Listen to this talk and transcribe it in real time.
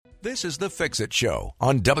This is The Fix-It Show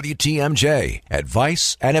on WTMJ.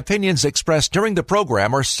 Advice and opinions expressed during the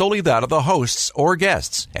program are solely that of the hosts or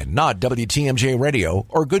guests and not WTMJ Radio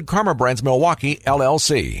or Good Karma Brands Milwaukee,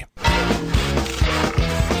 LLC.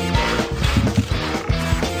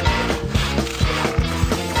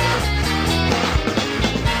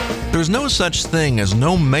 There's no such thing as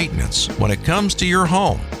no maintenance when it comes to your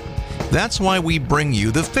home. That's why we bring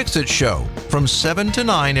you The Fix-It Show from 7 to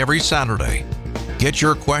 9 every Saturday. Get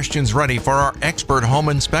your questions ready for our expert home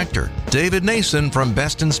inspector, David Nason from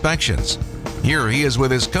Best Inspections. Here he is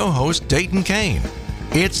with his co-host, Dayton Kane.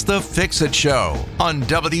 It's The Fix-It Show on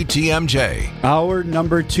WTMJ. Hour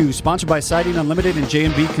number 2, sponsored by Siding Unlimited and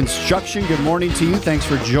J&B Construction. Good morning to you. Thanks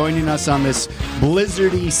for joining us on this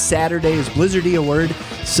blizzardy Saturday. Is blizzardy a word?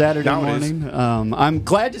 Saturday morning. I'm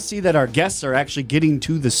glad to see that our guests are actually getting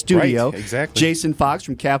to the studio. Right, exactly. Jason Fox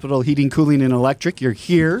from Capital Heating, Cooling, and Electric. You're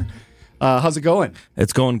here. How's it going?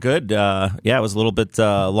 It's going good. Yeah, it was a little bit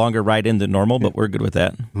longer ride in than normal, but we're good with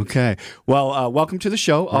that. Okay. Well, welcome to the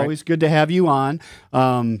show. Always good to have you on.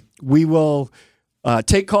 We will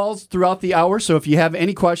take calls throughout the hour, so if you have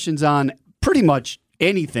any questions on pretty much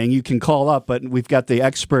anything, you can call up, but we've got the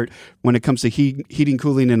expert when it comes to heating,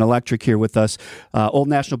 cooling, and electric here with us. Old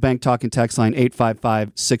National Bank talk and text line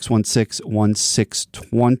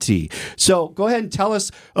 855-616-1620. So go ahead and tell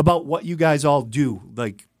us about what you guys all do.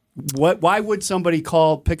 Like, why would somebody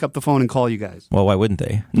pick up the phone and call you guys? Well, why wouldn't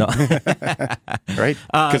they? No. Right?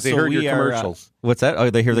 Because they heard your commercials. What's that? Oh,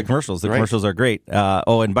 they hear the commercials. The commercials are great.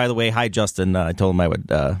 And by the way, hi, Justin. I told him I would,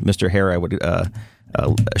 Mr. Hare, I would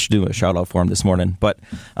should do a shout out for him this morning. But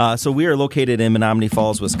so we are located in Menominee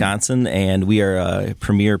Falls, Wisconsin, and we are a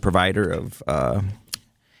premier provider of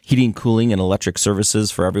heating, cooling, and electric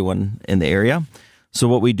services for everyone in the area. So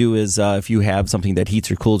what we do is if you have something that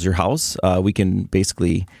heats or cools your house, we can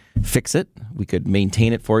basically fix it. We could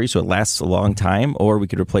maintain it for you so it lasts a long time, or we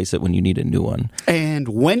could replace it when you need a new one. And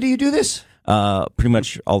when do you do this? Pretty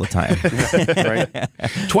much all the time. Right.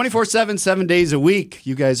 24/7, 7 days a week,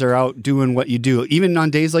 you guys are out doing what you do, even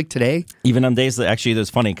on days like today? Even on days that actually, that's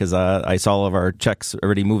funny because I saw all of our checks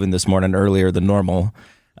already moving this morning earlier than normal.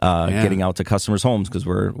 Getting out to customers' homes because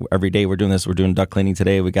every day we're doing this. We're doing duct cleaning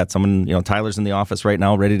today. We got someone, Tyler's in the office right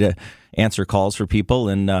now, ready to answer calls for people.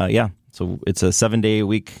 And so it's a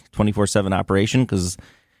 7-day-a-week, 24/7 operation because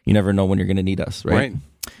you never know when you're going to need us, right?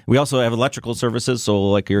 We also have electrical services, so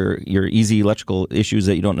like your easy electrical issues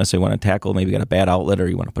that you don't necessarily want to tackle. Maybe you got a bad outlet, or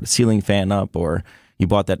you want to put a ceiling fan up, or you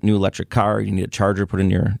bought that new electric car, you need a charger put in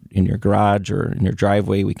your garage or in your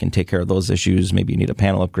driveway. We can take care of those issues. Maybe you need a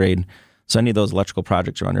panel upgrade. So any of those electrical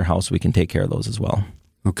projects around your house, we can take care of those as well.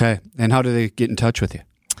 Okay. And how do they get in touch with you?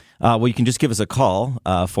 Well, you can just give us a call,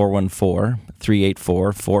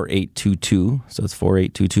 414-384-4822. So it's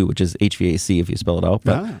 4822, which is HVAC if you spell it out.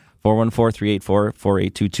 But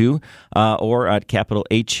 414-384-4822. Or at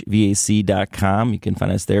capitalhvac.com. You can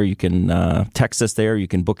find us there. You can text us there. You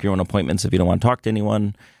can book your own appointments if you don't want to talk to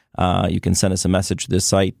anyone. You can send us a message to this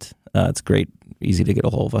site. It's great. Easy to get a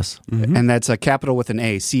hold of us. Mm-hmm. And that's a capital with an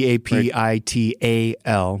A,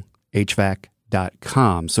 CAPITAL,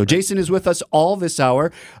 HVAC.com. So Jason is with us all this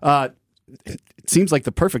hour. It seems like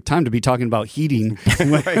the perfect time to be talking about heating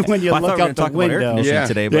when you look out the window.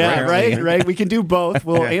 Today, right. We can do both.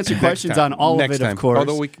 We'll answer questions on all of it, of course.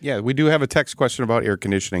 Although we do have a text question about air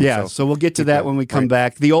conditioning. Yeah, so we'll get to that when we come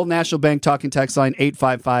back. The Old National Bank talking text line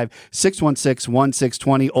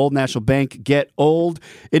 855-616-1620. Old National Bank, get old.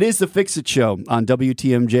 It is the Fix-It Show on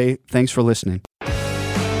WTMJ. Thanks for listening.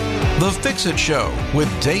 The Fix-It Show with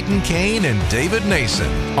Dayton Kane and David Nason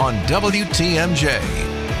on WTMJ.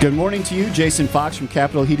 Good morning to you. Jason Fox from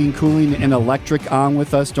Capital Heating, Cooling, and Electric on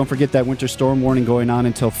with us. Don't forget that winter storm warning going on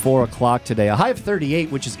until 4 o'clock today. A high of 38,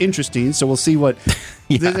 which is interesting, so we'll see what...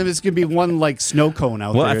 This is going to be one snow cone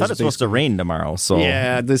out there. Well, I thought it's supposed to rain tomorrow, so...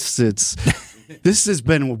 Yeah, this has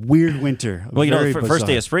been a weird winter. Well, first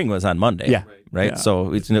day of spring was on Monday. Yeah. Right? Yeah.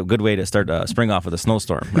 So it's a good way to start spring off with a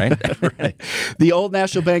snowstorm, right? Right. The Old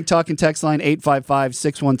National Bank talking text line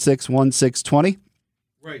 855-616-1620.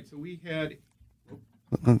 Right, so we had...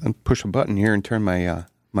 Push a button here and turn my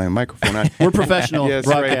microphone on. We're professional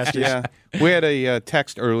broadcasters. Right. Yeah, we had a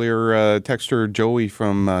text earlier. Texter Joey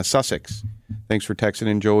from Sussex. Thanks for texting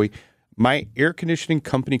in, Joey. My air conditioning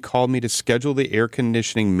company called me to schedule the air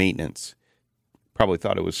conditioning maintenance. Probably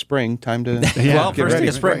thought it was spring. Time to first day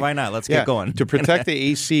of spring. Right. Why not? Let's get going. To protect the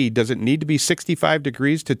AC, does it need to be 65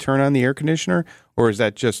 degrees to turn on the air conditioner, or is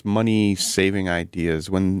that just money saving ideas?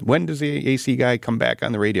 When does the AC guy come back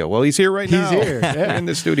on the radio? Well, he's here right now. He's here in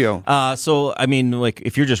the studio. So, I mean, like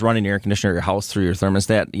if you're just running your air conditioner at your house through your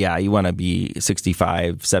thermostat, yeah, you want to be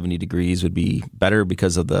 65, 70 degrees would be better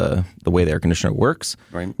because of the way the air conditioner works.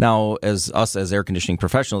 Right. Now, as air conditioning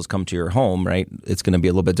professionals come to your home, right, it's going to be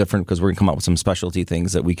a little bit different because we're going to come up with some specialty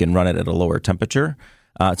things that we can run it at a lower temperature.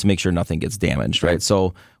 To make sure nothing gets damaged, right?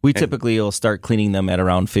 So we typically will start cleaning them at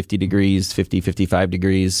around 50 degrees, 50, 55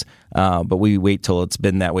 degrees, but we wait till it's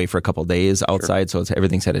been that way for a couple of days outside, so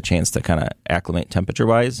everything's had a chance to kind of acclimate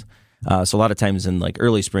temperature-wise. So a lot of times in like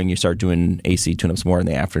early spring, you start doing AC tune-ups more in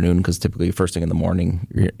the afternoon because typically first thing in the morning,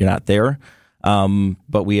 you're not there.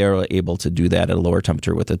 But we are able to do that at a lower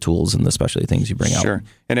temperature with the tools and the specialty things you bring out. Sure.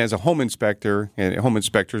 And as a home inspector, and home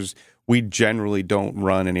inspectors, we generally don't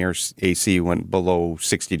run an air AC when below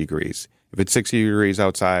 60 degrees. If it's 60 degrees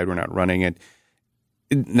outside, we're not running it.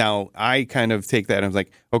 Now, I kind of take that and I'm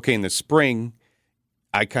like, okay, in the spring,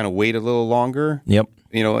 I kind of wait a little longer. Yep.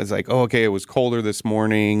 You know, it's like, oh, okay, it was colder this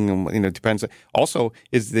morning. You know, it depends. Also,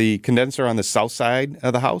 is the condenser on the south side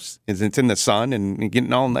of the house? Is it in the sun and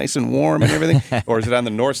getting all nice and warm and everything? Or is it on the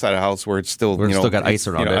north side of the house where it's still, still got ice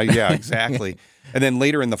around it? Yeah, exactly. And then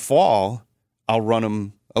later in the fall, I'll run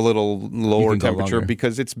them a little lower temperature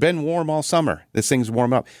because it's been warm all summer. This thing's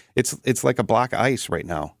warm up. It's like a block of ice right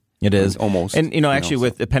now. It is almost, and actually,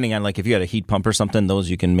 with depending on like if you had a heat pump or something,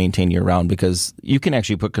 those you can maintain year round because you can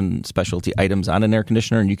actually put specialty items on an air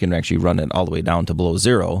conditioner and you can actually run it all the way down to below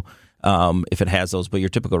zero if it has those. But your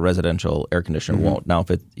typical residential air conditioner won't. Now,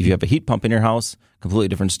 if you have a heat pump in your house, completely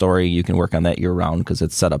different story. You can work on that year round because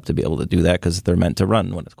it's set up to be able to do that because they're meant to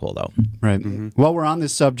run when it's cold out. Right. Mm-hmm. Well, we're on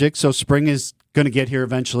this subject, so spring is going to get here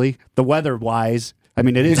eventually. The weather wise. I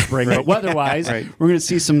mean, it is spring, but weather-wise, we're going to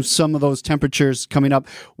see some of those temperatures coming up.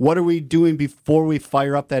 What are we doing before we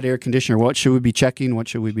fire up that air conditioner? What should we be checking? What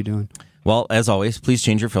should we be doing? Well, as always, please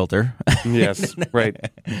change your filter. Yes, right.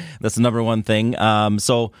 That's the number one thing.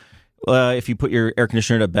 If you put your air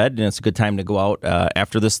conditioner to bed, and it's a good time to go out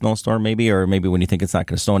after the snowstorm maybe, or maybe when you think it's not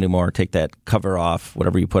going to snow anymore, take that cover off,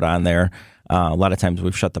 whatever you put on there. A lot of times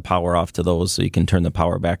we've shut the power off to those so you can turn the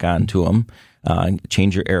power back on to them.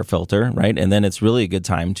 Change your air filter, right? And then it's really a good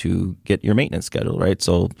time to get your maintenance scheduled, right?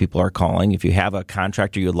 So people are calling. If you have a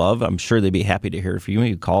contractor you love, I'm sure they'd be happy to hear from you.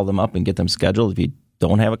 You call them up and get them scheduled. If you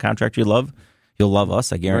don't have a contractor you love, you'll love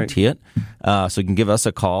us. I guarantee it. So you can give us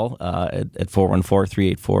a call at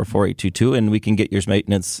 414-384-4822, and we can get your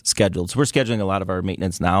maintenance scheduled. So we're scheduling a lot of our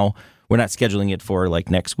maintenance now. We're not scheduling it for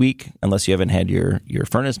like next week unless you haven't had your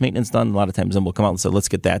furnace maintenance done. A lot of times then we'll come out and say, let's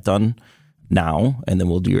get that done now, and then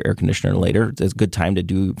we'll do your air conditioner later. It's a good time to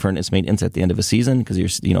do furnace maintenance at the end of a season because your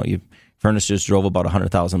furnace just drove about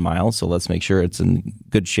 100,000 miles. So let's make sure it's in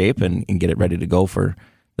good shape and get it ready to go for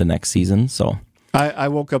the next season. So I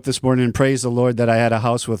woke up this morning and praised the Lord that I had a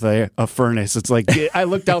house with a furnace. It's like I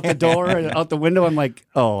looked out the door and out the window. I'm like,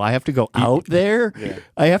 oh, I have to go out there? Yeah.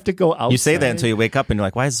 I have to go outside? You say that until you wake up and you're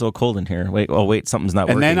like, why is it so cold in here? Wait, something's not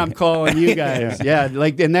working. And then I'm calling you guys. yeah,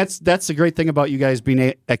 and that's the great thing about you guys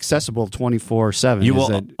being accessible 24/7. You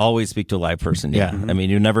will always speak to a live person. Yeah. Mm-hmm. I mean,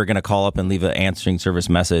 you're never going to call up and leave an answering service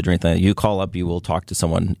message or anything. You call up, you will talk to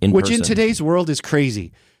someone in person. Which in today's world is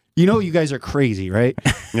crazy. You know, you guys are crazy, right?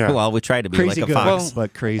 Yeah. Well, we try to be crazy like a good, fox.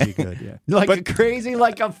 but crazy good, yeah. Crazy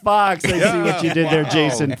like a fox. I see what you did there,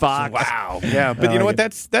 Jason Fox. Wow. Yeah, but you know what?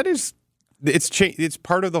 It's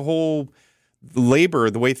part of the whole labor,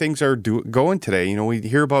 the way things are going today. You know, we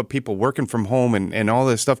hear about people working from home and all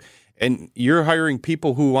this stuff, and you're hiring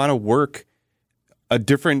people who want to work a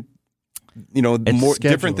different, more schedule,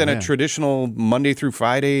 different than a traditional Monday through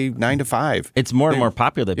Friday 9 to 5. It's more and more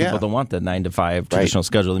popular that people don't want the 9 to 5 traditional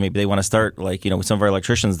schedule. Maybe they want to start with some of our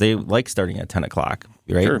electricians. They like starting at 10 o'clock,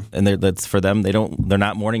 right? Sure. And that's for them. They're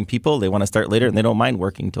not morning people. They want to start later, and they don't mind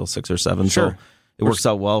working till 6 or 7. Sure. So it works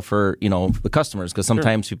out well for the customers because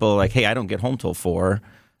sometimes people are like, hey, I don't get home till 4.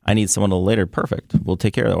 I need someone a little later. Perfect. We'll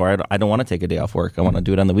take care of it. Or I don't want to take a day off work. I want to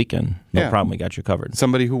do it on the weekend. No problem. We got you covered.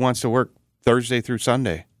 Somebody who wants to work Thursday through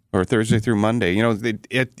Sunday. Or Thursday through Monday,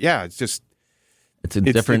 it's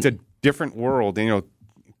a different world.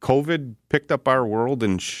 COVID picked up our world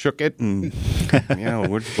and shook it, and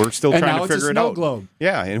we're still trying to figure it out. Globe.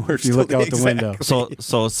 Yeah, and we're still look out the window.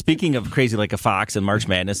 So speaking of crazy like a fox and March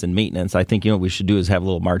Madness and maintenance, I think what we should do is have a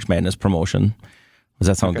little March Madness promotion. Does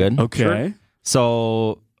that sound good? Okay. Sure.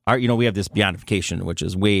 So we have this beyondification, which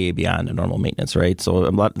is way beyond a normal maintenance, right? So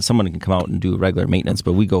someone can come out and do regular maintenance,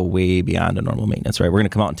 but we go way beyond a normal maintenance, right? We're going to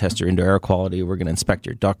come out and test your indoor air quality. We're going to inspect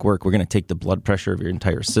your ductwork. We're going to take the blood pressure of your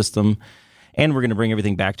entire system, and we're going to bring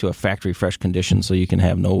everything back to a factory fresh condition so you can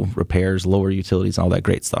have no repairs, lower utilities, and all that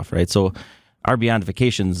great stuff, right? So Our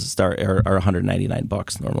beyondifications are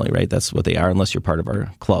 $199 normally, right? That's what they are, unless you're part of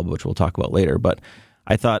our club, which we'll talk about later. But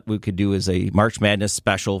I thought we could do as a March Madness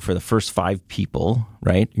special for the first 5 people,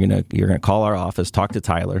 right? You're gonna call our office, talk to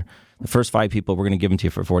Tyler. The first 5 people, we're gonna give them to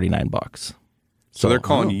you for $49. So they're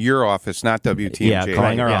calling your office, not WTMJ. Yeah,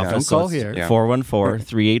 calling our office. Don't call here.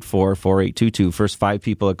 414-384-4822. First 5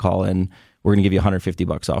 people that call in, we're gonna give you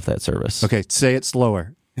 $150 off that service. Okay, say it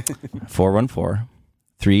slower.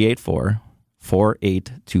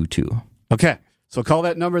 414-384-4822. Okay. So call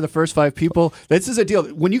that number, the first 5 people. This is a deal.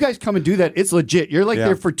 When you guys come and do that, it's legit. You're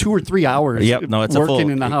there for 2 or 3 hours it's working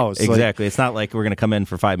in the house. Exactly. It's not like we're going to come in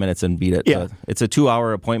for 5 minutes and beat it. Yeah. It's a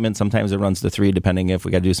 2-hour appointment. Sometimes it runs to 3, depending if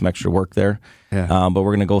we got to do some extra work there. Yeah. But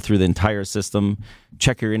we're going to go through the entire system,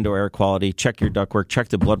 check your indoor air quality, check your ductwork, check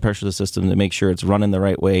the blood pressure of the system to make sure it's running the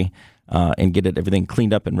right way, and get everything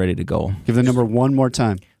cleaned up and ready to go. Give the number one more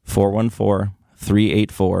time.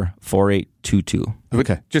 414-384-4822.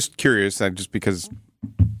 Okay. Just curious, just because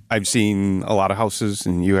I've seen a lot of houses,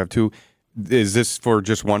 and you have too. Is this for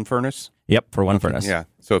just one furnace? Yep, for one furnace. Yeah.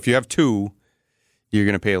 So if you have 2, you're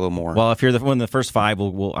going to pay a little more. Well, if you're one of the first 5,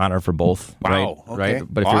 we'll honor for both. Wow. Right. Okay. Right.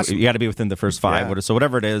 But if Awesome. you got to be within the first 5. Yeah. So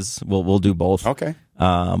whatever it is, we'll do both. Okay.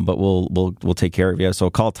 But we'll take care of you. So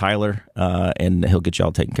call Tyler, and he'll get you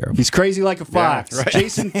all taken care of. He's crazy like a fox. Yeah, right.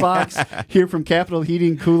 Jason Fox here from Capital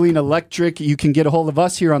Heating, Cooling, Electric. You can get a hold of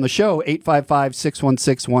us here on the show,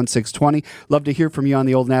 855-616-1620. Love to hear from you on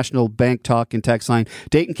the Old National Bank Talk and Text line.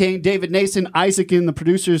 Dayton Kane, David Nason, Isaac in the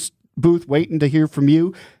producer's booth waiting to hear from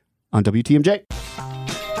you on WTMJ.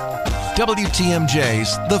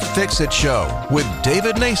 WTMJ's The Fix-It Show with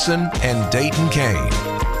David Nason and Dayton Kane.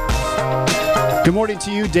 Good morning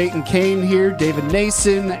to you, Dayton Kane here, David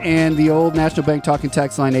Nason, and the Old National Bank Talking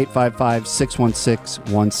Text line,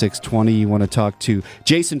 855-616-1620. You want to talk to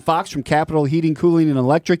Jason Fox from Capital Heating, Cooling, and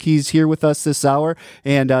Electric. He's here with us this hour,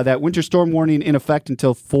 and that winter storm warning in effect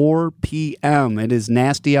until 4 p.m. It is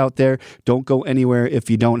nasty out there. Don't go anywhere if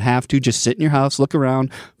you don't have to. Just sit in your house, look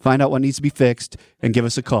around, find out what needs to be fixed, and give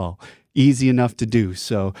us a call. Easy enough to do.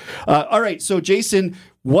 So, all right. So, Jason,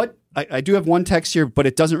 I do have one text here, but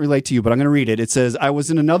it doesn't relate to you, but I'm going to read it. It says, I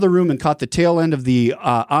was in another room and caught the tail end of the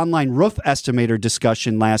online roof estimator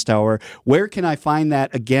discussion last hour. Where can I find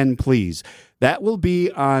that again, please? That will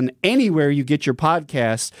be on anywhere you get your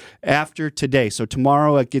podcasts after today. So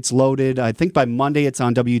tomorrow it gets loaded. I think by Monday it's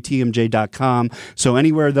on WTMJ.com. So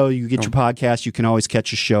anywhere, though, you get your podcast, you can always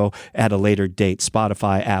catch a show at a later date.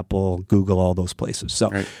 Spotify, Apple, Google, all those places.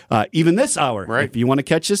 So even this hour, if you want to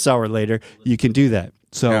catch this hour later, you can do that.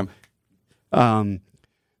 So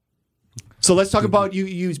so let's talk about,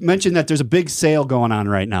 you mentioned that there's a big sale going on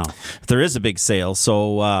right now. There is a big sale.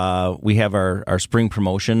 So we have our spring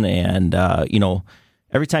promotion, and,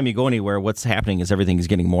 every time you go anywhere, what's happening is everything is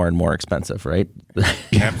getting more and more expensive, right?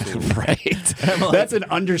 Absolutely. Right. That's an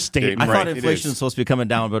understatement. I thought inflation was supposed to be coming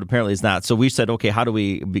down, but apparently it's not. So we said, okay, how do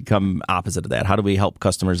we become opposite of that? How do we help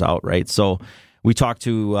customers out, right? So we talked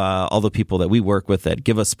to all the people that we work with that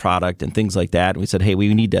give us product and things like that. And we said, hey,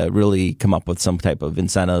 we need to really come up with some type of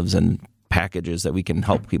incentives and packages that we can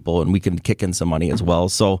help people, and we can kick in some money as well.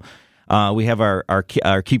 So we have our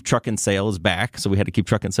Keep Truckin' sale is back. So we had a Keep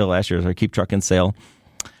Truckin' sale last year. It's our Keep Truckin' sale.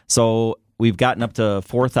 So we've gotten up to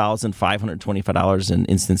 $4,525 in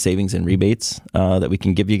instant savings and rebates that we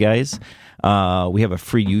can give you guys. We have a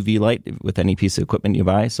free UV light with any piece of equipment you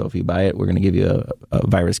buy. So if you buy it, we're going to give you a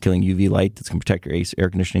virus-killing UV light that's going to protect your air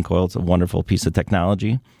conditioning coil. It's a wonderful piece of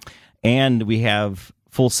technology. And we have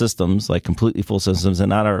full systems, like completely full systems, and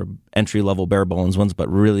not our entry-level bare bones ones,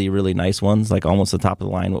 but really, really nice ones, like almost the top of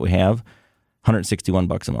the line what we have,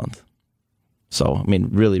 $161 a month. So, I mean,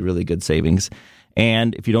 really, really good savings.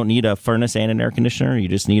 And if you don't need a furnace and an air conditioner, you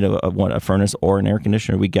just need a furnace or an air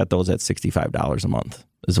conditioner, we get those at $65 a month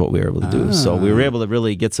is what we were able to do. So we were able to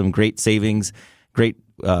really get some great savings, great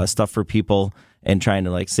stuff for people, and trying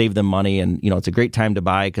to save them money. And, it's a great time to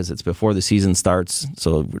buy because it's before the season starts.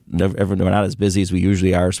 So we're not as busy as we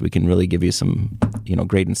usually are. So we can really give you some,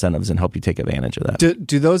 great incentives and help you take advantage of that.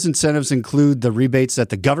 Do those incentives include the rebates that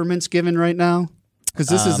the government's giving right now? Because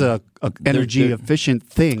this is a energy efficient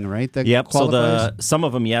thing, right? That qualifies? So some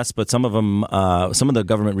of them, yes, but some of them, some of the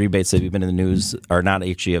government rebates that have been in the news are not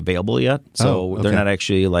actually available yet. So they're not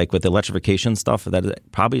actually with the electrification stuff. That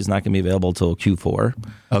probably is not going to be available until Q4.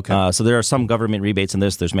 Okay. So there are some government rebates in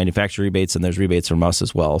this. There's manufacturer rebates and there's rebates from us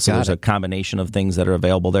as well. So there's a combination of things that are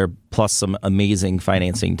available there, plus some amazing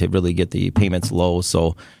financing to really get the payments low.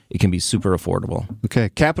 So it can be super affordable. Okay.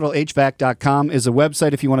 CapitalHVAC.com is a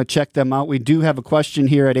website if you want to check them out. We do have a question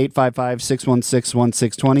here at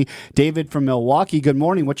 855-616-1620. David from Milwaukee, good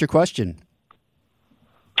morning. What's your question?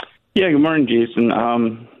 Yeah, good morning, Jason.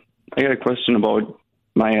 I got a question about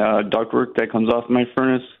my ductwork that comes off my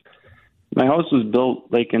furnace. My house was built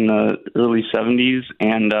like in the early 70s,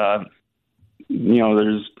 and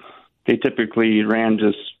they typically ran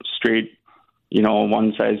just straight,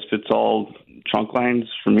 one size fits all trunk lines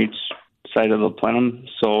from each side of the plenum.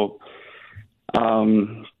 So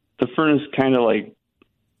the furnace kind of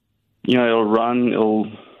it'll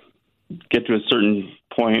get to a certain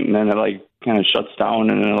point, and then it kind of shuts down,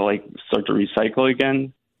 and then it'll start to recycle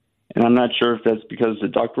again. And I'm not sure if that's because the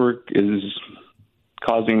ductwork is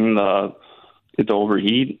causing it to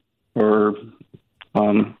overheat, or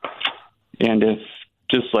and if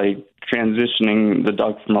just transitioning the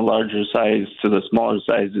duct from a larger size to the smaller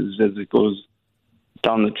sizes as it goes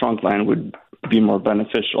down the trunk line would be more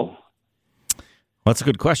beneficial. Well, that's a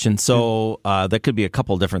good question. So that could be a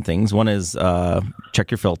couple different things. One is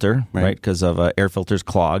check your filter, right? Because of air filter's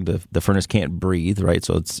clogged, the furnace can't breathe, right?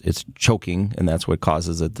 So it's choking, and that's what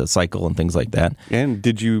causes it to cycle and things like that. And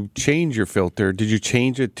did you change your filter? Did you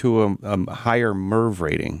change it to a higher MERV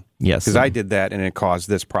rating? Yes. Because I did that, and it caused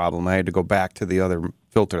this problem. I had to go back to the other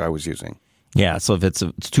filter I was using. Yeah, so if it's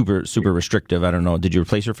super restrictive, I don't know. Did you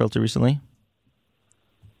replace your filter recently?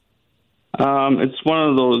 It's one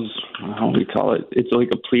of those, how do we call it? It's like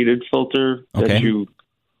a pleated filter that you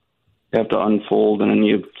have to unfold, and then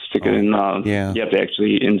you stick it in. You have to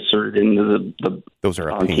actually insert it into the those are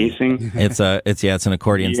a casing. It's an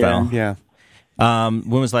accordion style. Yeah. When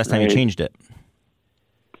was the last time you changed it?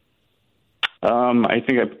 I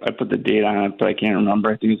think I put the date on it, but I can't remember.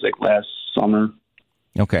 I think it was last summer.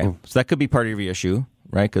 Okay, so that could be part of your issue,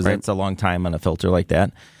 right? Because that's a long time on a filter like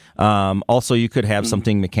that. Also, you could have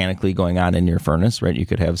something mechanically going on in your furnace, right? You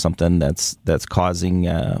could have something that's causing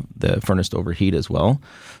the furnace to overheat as well.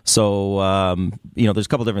 So, there's a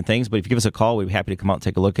couple different things, but if you give us a call, we'd be happy to come out and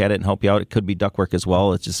take a look at it and help you out. It could be ductwork as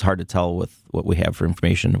well. It's just hard to tell with what we have for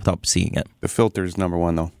information without seeing it. The filter is number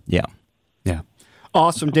one, though. Yeah. Yeah.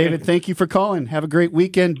 Awesome, David. Thank you for calling. Have a great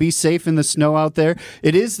weekend. Be safe in the snow out there.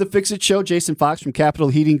 It is the Fix It Show. Jason Fox from Capital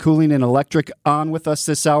Heating, Cooling, and Electric on with us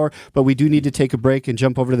this hour, but we do need to take a break and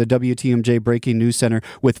jump over to the WTMJ Breaking News Center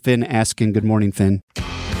with Finn Askin. Good morning, Finn.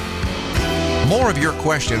 More of your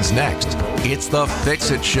questions next. It's the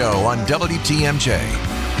Fix It Show on WTMJ.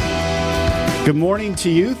 Good morning to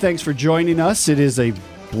you. Thanks for joining us. It is a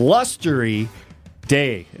blustery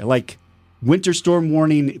day, like winter storm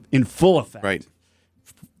warning in full effect. Right.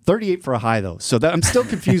 38 for a high, though. So I'm still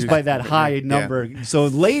confused by that high number. Yeah. So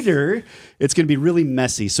later, it's going to be really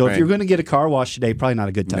messy. So if you're going to get a car wash today, probably not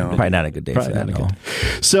a good time. No. Probably not a good day for that. No.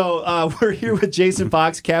 So we're here with Jason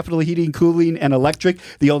Fox, Capital Heating, Cooling, and Electric,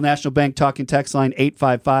 the Old National Bank talking text line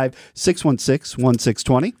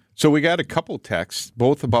 855-616-1620. So we got a couple texts,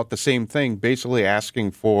 both about the same thing, basically asking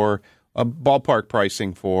for a ballpark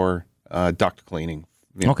pricing for duct cleaning.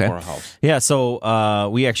 For a house. Yeah, so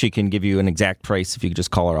we actually can give you an exact price if you could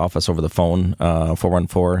just call our office over the phone,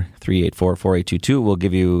 414-384-4822. We'll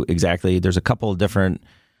give you exactly. There's a couple of different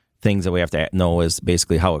things that we have to know is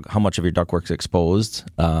basically how much of your ductwork's exposed,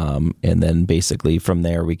 and then basically from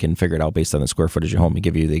there we can figure it out based on the square footage of your home and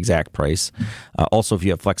give you the exact price. Also, if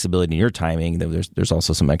you have flexibility in your timing, there's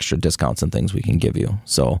also some extra discounts and things we can give you.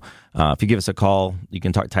 So if you give us a call, you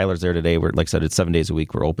can talk. Tyler's there today. We're, like I said, it's 7 days a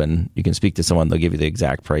week. We're open. You can speak to someone. They'll give you the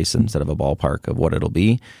exact price instead of a ballpark of what it'll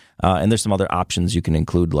be. And there's some other options you can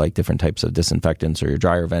include, like different types of disinfectants or your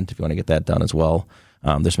dryer vent if you want to get that done as well.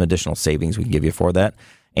 There's some additional savings we can give you for that.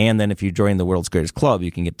 And then if you join the World's Greatest Club, you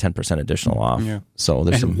can get 10% additional off. Yeah. So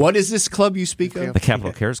there's what is this club you speak of? The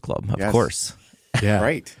Capital Cares Club, of course. Yeah.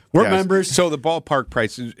 Right. We're members. So the ballpark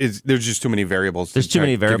price is there's just too many variables. There's too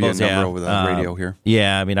many variables. Give you a number over the radio here.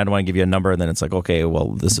 Yeah, I mean, I don't want to give you a number and then it's like, okay,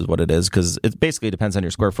 well, this is what it is, because it basically depends on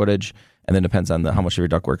your square footage and then depends on how much of your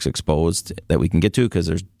ductwork's exposed that we can get to, because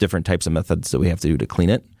there's different types of methods that we have to do to clean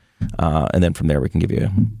it, and then from there we can give you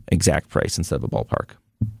an exact price instead of a ballpark.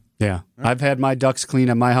 Yeah, I've had my ducts clean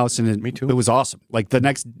at my house, and Me too. It was awesome. Like the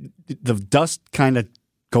dust kind of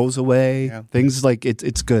goes away. Yeah. Things like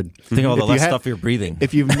it's good. Think of all the less stuff you're breathing.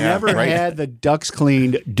 If you've never had the ducts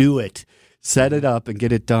cleaned, do it. Set it up and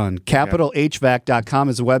get it done. CapitalHVAC.com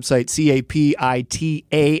is the website.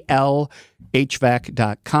 CAPITAL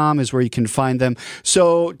HVAC.com is where you can find them.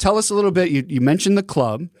 So tell us a little bit. You mentioned the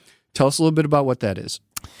club. Tell us a little bit about what that is.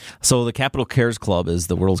 So the Capital Cares Club is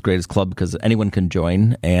the world's greatest club because anyone can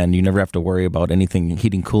join, and you never have to worry about anything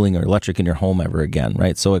heating, cooling, or electric in your home ever again,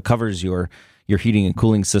 right? So it covers your heating and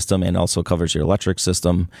cooling system and also covers your electric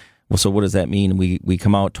system. Well, so what does that mean? We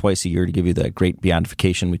come out twice a year to give you that great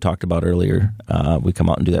beyondification we talked about earlier. We come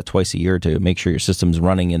out and do that twice a year to make sure your system's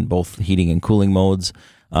running in both heating and cooling modes.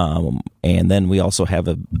 And then we also have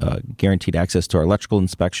a guaranteed access to our electrical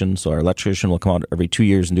inspection. So our electrician will come out every 2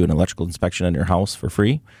 years and do an electrical inspection on your house for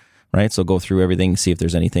free, right? So go through everything, see if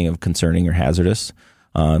there's anything of concerning or hazardous,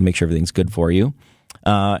 make sure everything's good for you.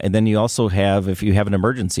 And then you also have, if you have an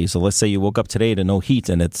emergency, so let's say you woke up today to no heat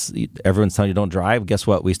and everyone's telling you don't drive. Guess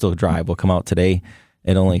what? We still drive. We'll come out today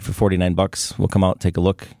and only for $49. We'll come out, take a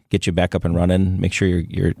look, get you back up and running, make sure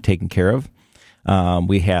you're taken care of.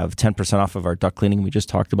 We have 10% off of our duct cleaning we just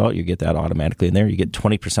talked about. You get that automatically in there. You get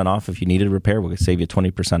 20% off if you needed a repair. We'll save you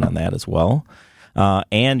 20% on that as well.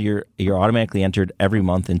 And you're automatically entered every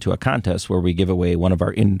month into a contest where we give away one of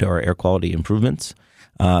our indoor air quality improvements.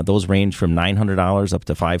 Those range from $900 up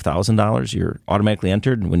to $5,000. You're automatically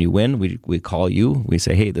entered. And when you win, we call you. We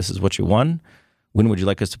say, hey, this is what you won. When would you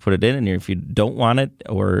like us to put it in? And if you don't want it,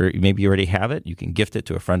 or maybe you already have it, you can gift it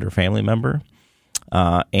to a friend or family member.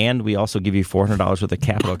 And we also give you $400 worth of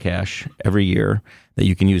capital cash every year that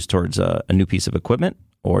you can use towards a new piece of equipment,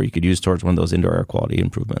 or you could use towards one of those indoor air quality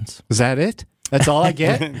improvements. Is that it? That's all I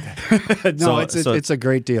get? No, it's a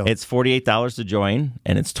great deal. It's $48 to join,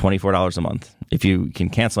 and it's $24 a month. If you can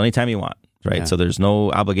cancel anytime you want, right? Yeah. So there's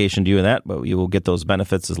no obligation to you in that, but you will get those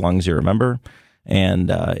benefits as long as you're a member. And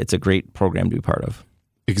it's a great program to be part of.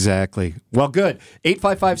 Exactly. Well, good.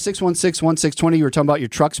 855-616-1620. You were talking about your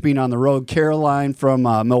trucks being on the road. Caroline from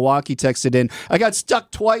Milwaukee texted in, I got stuck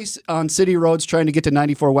twice on city roads trying to get to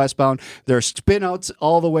 94 westbound. There are spin-outs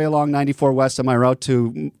all the way along 94 west on my route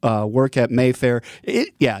to work at Mayfair.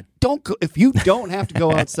 Don't go, if you don't have to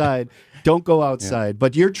go outside, don't go outside. Yeah.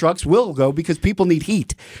 But your trucks will go because people need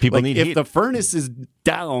heat. People need heat. If the furnace is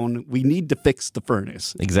down, we need to fix the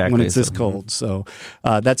furnace. Exactly. When it's this cold. So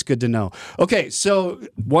that's good to know. Okay, so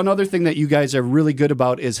one other thing that you guys are really good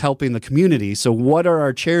about is helping the community. So what are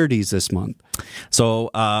our charities this month?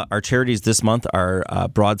 So our charities this month are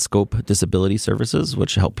Broad Scope Disability Services,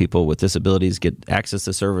 which help people with disabilities get access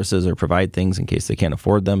to services or provide things in case they can't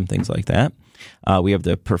afford them, things like that. We have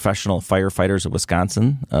the Professional Firefighters of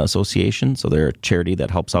Wisconsin Association, so they're a charity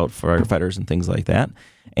that helps out firefighters and things like that.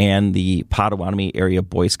 And the Potawatomi Area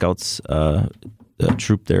Boy Scouts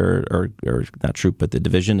troop there, or not troop, but the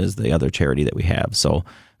division is the other charity that we have. So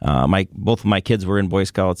both of my kids were in Boy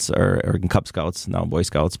Scouts or in Cub Scouts, now Boy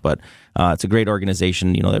Scouts, but it's a great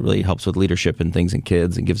organization, that really helps with leadership and things in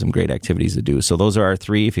kids and gives them great activities to do. So those are our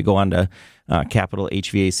three. If you go on to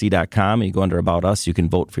capitalhvac.com and you go under About Us, you can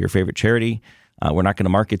vote for your favorite charity. We're not going to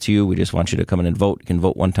market to you. We just want you to come in and vote. You can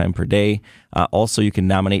vote one time per day. Also, you can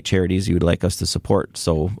nominate charities you would like us to support.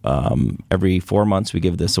 So every 4 months we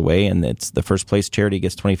give this away, and it's the first place charity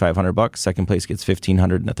gets $2,500, second place gets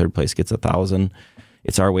 $1,500, and the third place gets $1,000.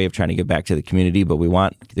 It's our way of trying to give back to the community, but we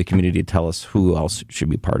want the community to tell us who else should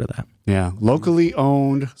be part of that. Yeah, locally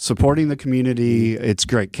owned, supporting the community. It's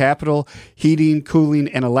great. Capital Heating, Cooling,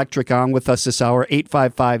 and Electric on with us this hour,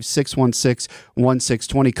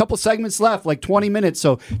 855-616-1620. Couple segments left, like 20 minutes,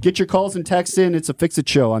 so get your calls and texts in. It's a Fix-It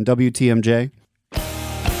Show on WTMJ.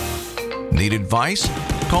 Need advice?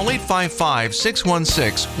 Call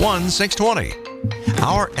 855-616-1620.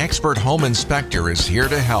 Our expert home inspector is here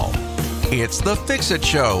to help. It's the Fix-It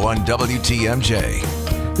Show on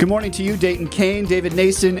WTMJ. Good morning to you, Dayton Kane, David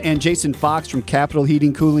Nason, and Jason Fox from Capital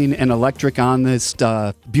Heating, Cooling, and Electric on this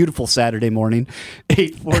beautiful Saturday morning,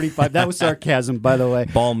 8:45. That was sarcasm, by the way.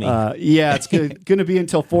 Balmy. Yeah, it's going to be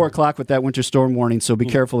until 4 o'clock with that winter storm warning, so be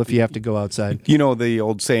careful if you have to go outside. You know the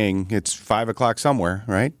old saying, it's 5 o'clock somewhere,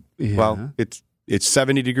 right? Yeah. Well, it's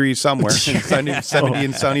 70 degrees somewhere, and 70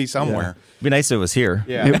 and sunny somewhere. Yeah. It'd be nice if it was here.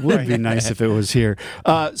 Yeah. It would be nice if it was here.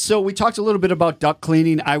 So we talked a little bit about duct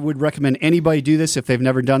cleaning. I would recommend anybody do this if they've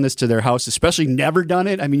never done this to their house, especially never done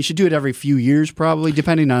it. I mean, you should do it every few years probably,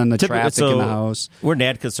 depending on the traffic in the house. We're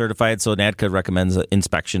NADCA certified, so NADCA recommends an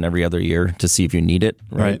inspection every other year to see if you need it.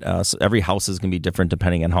 Right. So every house is going to be different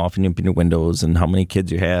depending on how often you open your windows and how many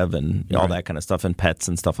kids you have and all that kind of stuff, and pets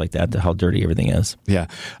and stuff like that, to how dirty everything is. Yeah.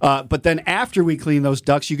 But then after we clean those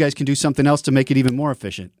ducts, you guys can do something else to make it even more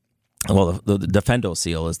efficient. Well, the Defendo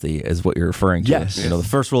seal is what you're referring to. Yes. The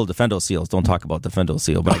first rule of Defendo seals, don't talk about Defendo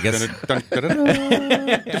seal, but I guess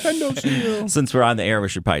Defendo seal. Since we're on the air, we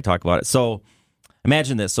should probably talk about it. So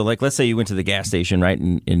imagine this. So let's say you went to the gas station, right,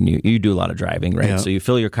 and you do a lot of driving, right? Yeah. So you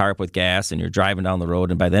fill your car up with gas and you're driving down the road,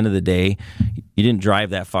 and by the end of the day, you didn't drive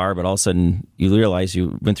that far, but all of a sudden you realize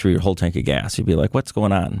you went through your whole tank of gas. You'd be like, what's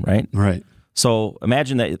going on, right? Right. So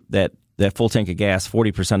imagine that full tank of gas,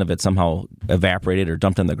 40% of it somehow evaporated or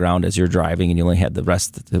dumped on the ground as you're driving, and you only had the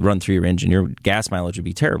rest to run through your engine. Your gas mileage would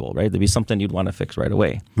be terrible, right? There'd be something you'd want to fix right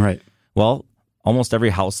away. Right. Well, almost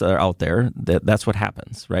every house out there, that's what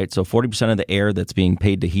happens, right? So 40% of the air that's being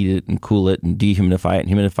paid to heat it and cool it and dehumidify it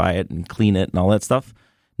and humidify it and clean it and all that stuff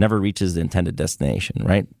never reaches the intended destination,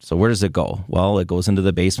 right? So where does it go? Well, it goes into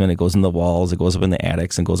the basement, it goes in the walls, it goes up in the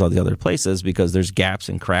attics, and goes all the other places because there's gaps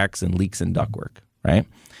and cracks and leaks in ductwork, right?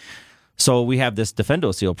 So we have this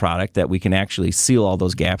Defendo Seal product that we can actually seal all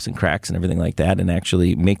those gaps and cracks and everything like that and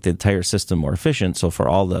actually make the entire system more efficient. So for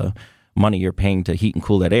all the money you're paying to heat and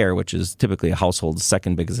cool that air, which is typically a household's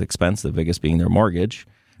second biggest expense, the biggest being their mortgage,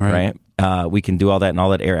 right? We can do all that, and all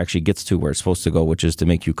that air actually gets to where it's supposed to go, which is to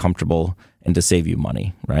make you comfortable and to save you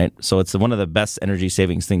money, right? So it's one of the best energy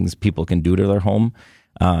savings things people can do to their home,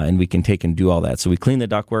 and we can take and do all that. So we clean the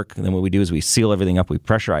ductwork, and then what we do is we seal everything up, we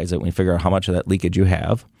pressurize it, we figure out how much of that leakage you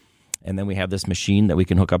have, and then we have this machine that we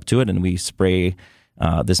can hook up to it, and we spray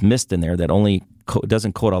this mist in there that only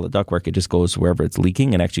doesn't coat all the ductwork. It just goes wherever it's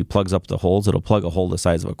leaking and actually plugs up the holes. It'll plug a hole the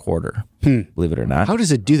size of a quarter, believe it or not. How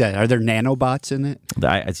does it do that? Are there nanobots in it?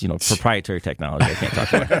 It's proprietary technology. I can't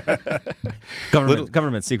talk about.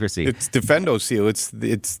 Government secrecy. It's Defendo Seal. It's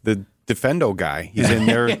the Defendo guy. He's in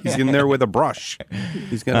there. He's in there with a brush.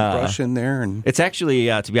 He's got a brush in there, and it's actually,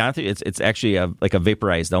 to be honest with you, it's actually like a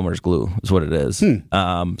vaporized Elmer's glue is what it is.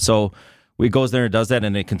 So it goes there and does that,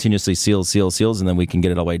 and it continuously seals, and then we can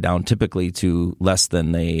get it all the way down, typically to less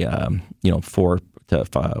than 4 to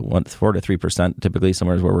 3%, typically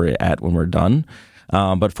somewhere is where we're at when we're done.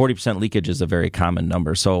 But 40% leakage is a very common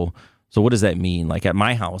number. So what does that mean? Like at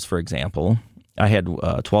my house, for example, I had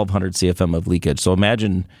 1,200 CFM of leakage. So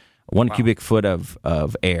imagine 1 cubic foot of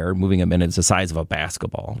air moving a minute is the size of a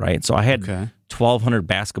basketball, right? So I had 1,200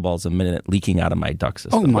 basketballs a minute leaking out of my duct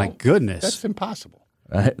system. Oh my goodness, that's impossible.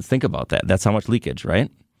 Think about that. That's how much leakage,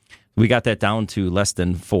 right? We got that down to less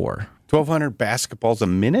than 4. 1,200 basketballs a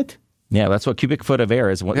minute? Yeah, that's what cubic foot of air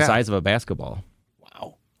is. What the size of a basketball?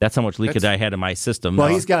 Wow, that's how much leakage I had in my system. Well,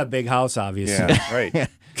 he's got a big house, obviously. Yeah, right.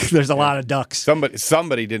 There's a lot of ducts.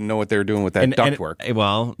 Somebody didn't know what they were doing with that ductwork.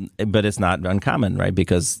 Well, but it's not uncommon, right?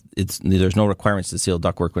 Because there's no requirements to seal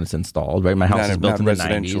ductwork when it's installed, right? My house is built in the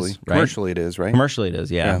 90s. Right? Commercially, it is, right? Commercially, it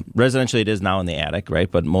is, yeah. Residentially, it is now in the attic, right?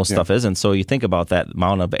 But most stuff isn't. So you think about that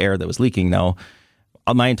amount of air that was leaking. Now,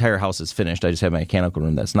 my entire house is finished. I just have my mechanical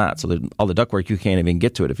room that's not. So all the ductwork, you can't even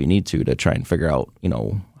get to it if you need to try and figure out,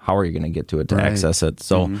 how are you going to get to it to access it.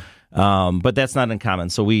 So. But that's not uncommon.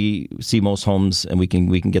 So we see most homes, and we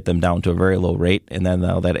can get them down to a very low rate, and then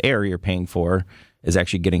all that air you're paying for is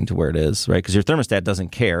actually getting to where it is, right? Because your thermostat doesn't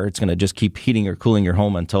care. It's going to just keep heating or cooling your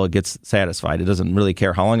home until it gets satisfied. It doesn't really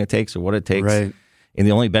care how long it takes or what it takes. Right. And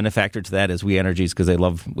the only benefactor to that is We Energies, because they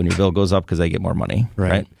love when your bill goes up because they get more money,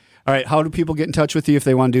 right? All right, how do people get in touch with you if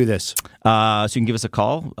they want to do this? So you can give us a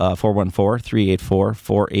call,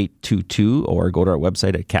 414-384-4822, or go to our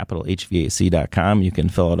website at capitalhvac.com. You can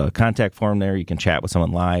fill out a contact form there. You can chat with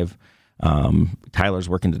someone live. Tyler's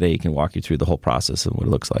working today. He can walk you through the whole process and what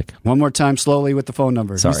it looks like. One more time slowly with the phone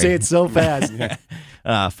number. Sorry. You say it so fast.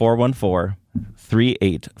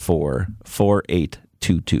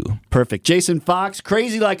 414-384-4822. Perfect. Jason Fox,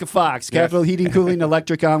 crazy like a fox. Capital Heating, Cooling,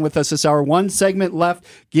 Electric on with us this hour. One segment left.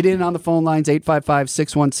 Get in on the phone lines,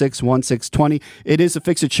 855-616-1620. It is a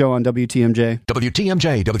Fix-It Show on WTMJ.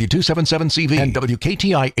 WTMJ, W277CV, and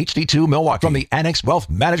WKTI HD2 Milwaukee from the Annex Wealth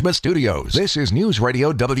Management Studios. This is News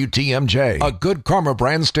Radio WTMJ, a Good Karma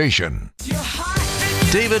brand station.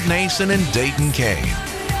 David Nason and Dayton Kane.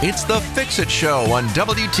 It's the Fix-It Show on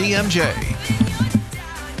WTMJ.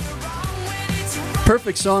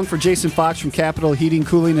 Perfect song for Jason Fox from Capital Heating,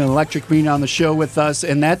 Cooling, and Electric being on the show with us.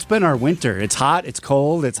 And that's been our winter. It's hot, it's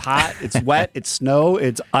cold, it's hot, it's wet, it's snow,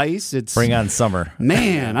 it's ice. Bring on summer.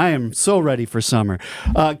 Man, I am so ready for summer.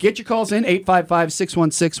 Get your calls in,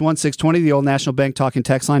 855-616-1620, the Old National Bank Talking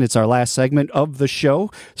Text Line. It's our last segment of the show,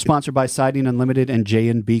 sponsored by Siding Unlimited and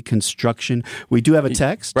J&B Construction. We do have a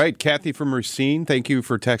text. Right, Kathy from Racine. Thank you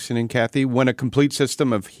for texting in, Kathy. When a complete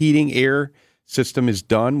system of heating, air system is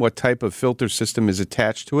done, what type of filter system is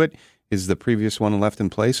attached to it? Is the previous one left in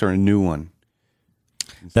place or a new one?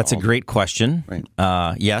 That's a great question. Right.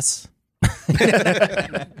 Yes.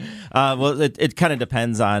 Well, it kind of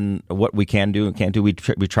depends on what we can do and can't do. We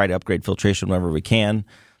try to upgrade filtration whenever we can.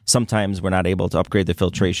 Sometimes we're not able to upgrade the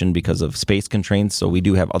filtration because of space constraints, so we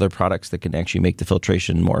do have other products that can actually make the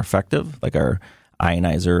filtration more effective, like our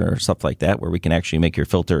ionizer or stuff like that, where we can actually make your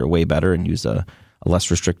filter way better and use a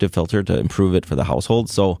less restrictive filter to improve it for the household.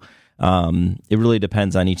 So it really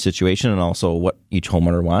depends on each situation and also what each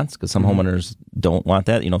homeowner wants, because some homeowners don't want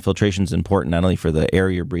that. Filtration is important not only for the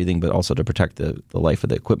air you're breathing, but also to protect the life of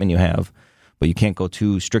the equipment you have. But you can't go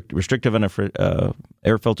too restrictive on a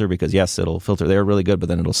air filter because, yes, it'll filter the air really good, but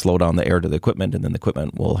then it'll slow down the air to the equipment, and then the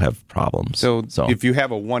equipment will have problems. So if you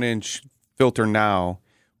have a 1-inch filter now,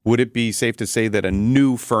 would it be safe to say that a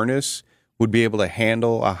new furnace would be able to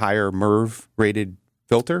handle a higher MERV rated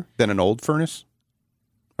filter than an old furnace?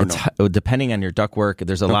 Or no? Depending on your ductwork,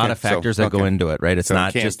 there's a lot of factors that go into it, right? It's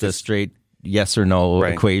not just a straight yes or no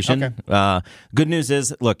equation. Okay. Good news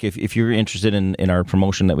is, look, if you're interested in our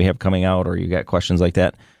promotion that we have coming out, or you got questions like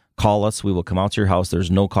that, call us. We will come out to your house.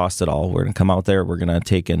 There's no cost at all. We're going to come out there. We're going to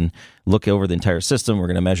take and look over the entire system. We're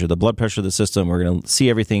going to measure the blood pressure of the system. We're going to see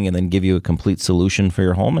everything and then give you a complete solution for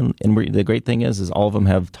your home. And the great thing is all of them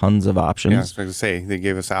have tons of options. Yeah, I was going to say, they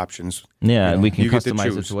gave us options. Yeah, and we can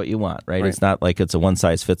customize it to what you want, right? It's not like it's a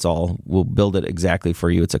one-size-fits-all. We'll build it exactly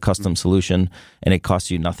for you. It's a custom solution, and it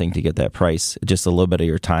costs you nothing to get that price, just a little bit of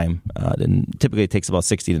your time. And typically it takes about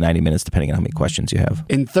 60 to 90 minutes, depending on how many questions you have.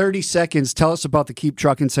 In 30 seconds, tell us about the Keep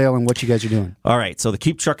Truckin' Sale and what you guys are doing. All right, so the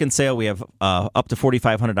Keep Truckin' Sale, we have up to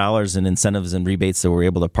 $4,500 in incentives and rebates that we're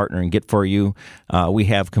able to partner and get for you. We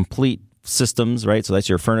have complete systems, right? So that's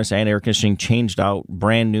your furnace and air conditioning changed out,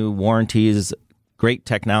 brand new warranties, great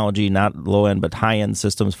technology, not low end but high end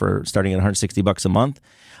systems for starting at $160 a month.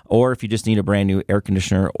 Or if you just need a brand new air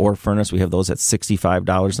conditioner or furnace, we have those at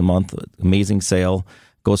 $65 a month. Amazing sale.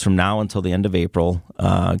 Goes from now until the end of April.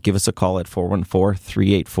 Give us a call at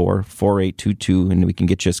 414-384-4822, and we can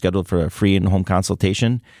get you scheduled for a free in-home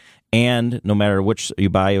consultation. And no matter which you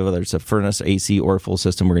buy, whether it's a furnace, AC, or a full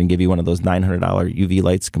system, we're going to give you one of those $900 UV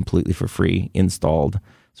lights completely for free installed,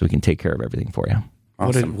 so we can take care of everything for you.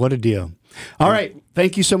 Awesome. What a deal. All right.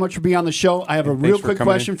 Thank you so much for being on the show. I have a real quick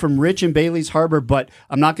question from Rich in Bailey's Harbor, but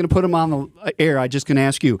I'm not going to put him on the air. I'm just going to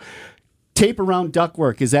ask you. Tape around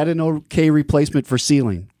ductwork, is that an okay replacement for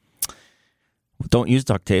sealing? Don't use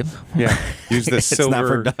duct tape. Yeah, use the silver. It's not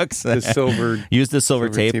for ducts. Use the silver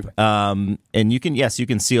tape. And you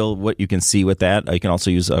can seal what you can see with that. You can also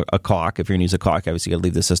use a caulk. If you're going to use a caulk, obviously you got to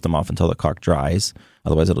leave the system off until the caulk dries.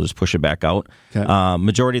 Otherwise, it'll just push it back out. Okay.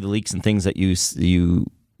 Majority of the leaks and things that you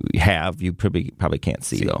probably can't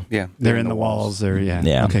see though. Yeah, they're in the walls.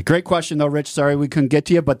 Yeah. Okay, great question though, Rich. Sorry we couldn't get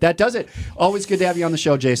to you, but that does it. Always good to have you on the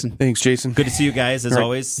show, Jason. Thanks, Jason. Good to see you guys as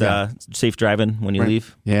always. Safe driving when you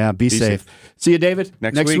leave. Yeah, be safe. See you, David.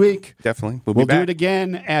 Next week. Definitely. We'll do it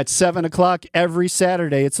again at 7:00 every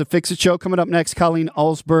Saturday. It's the Fix It Show coming up next. Colleen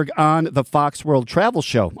Ulsberg on the Fox World Travel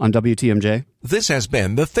Show on WTMJ. This has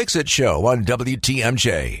been The Fix-It Show on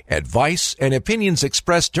WTMJ. Advice and opinions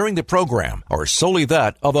expressed during the program are solely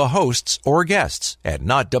that of the hosts or guests and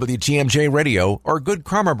not WTMJ Radio or Good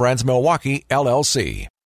Karma Brands Milwaukee, LLC.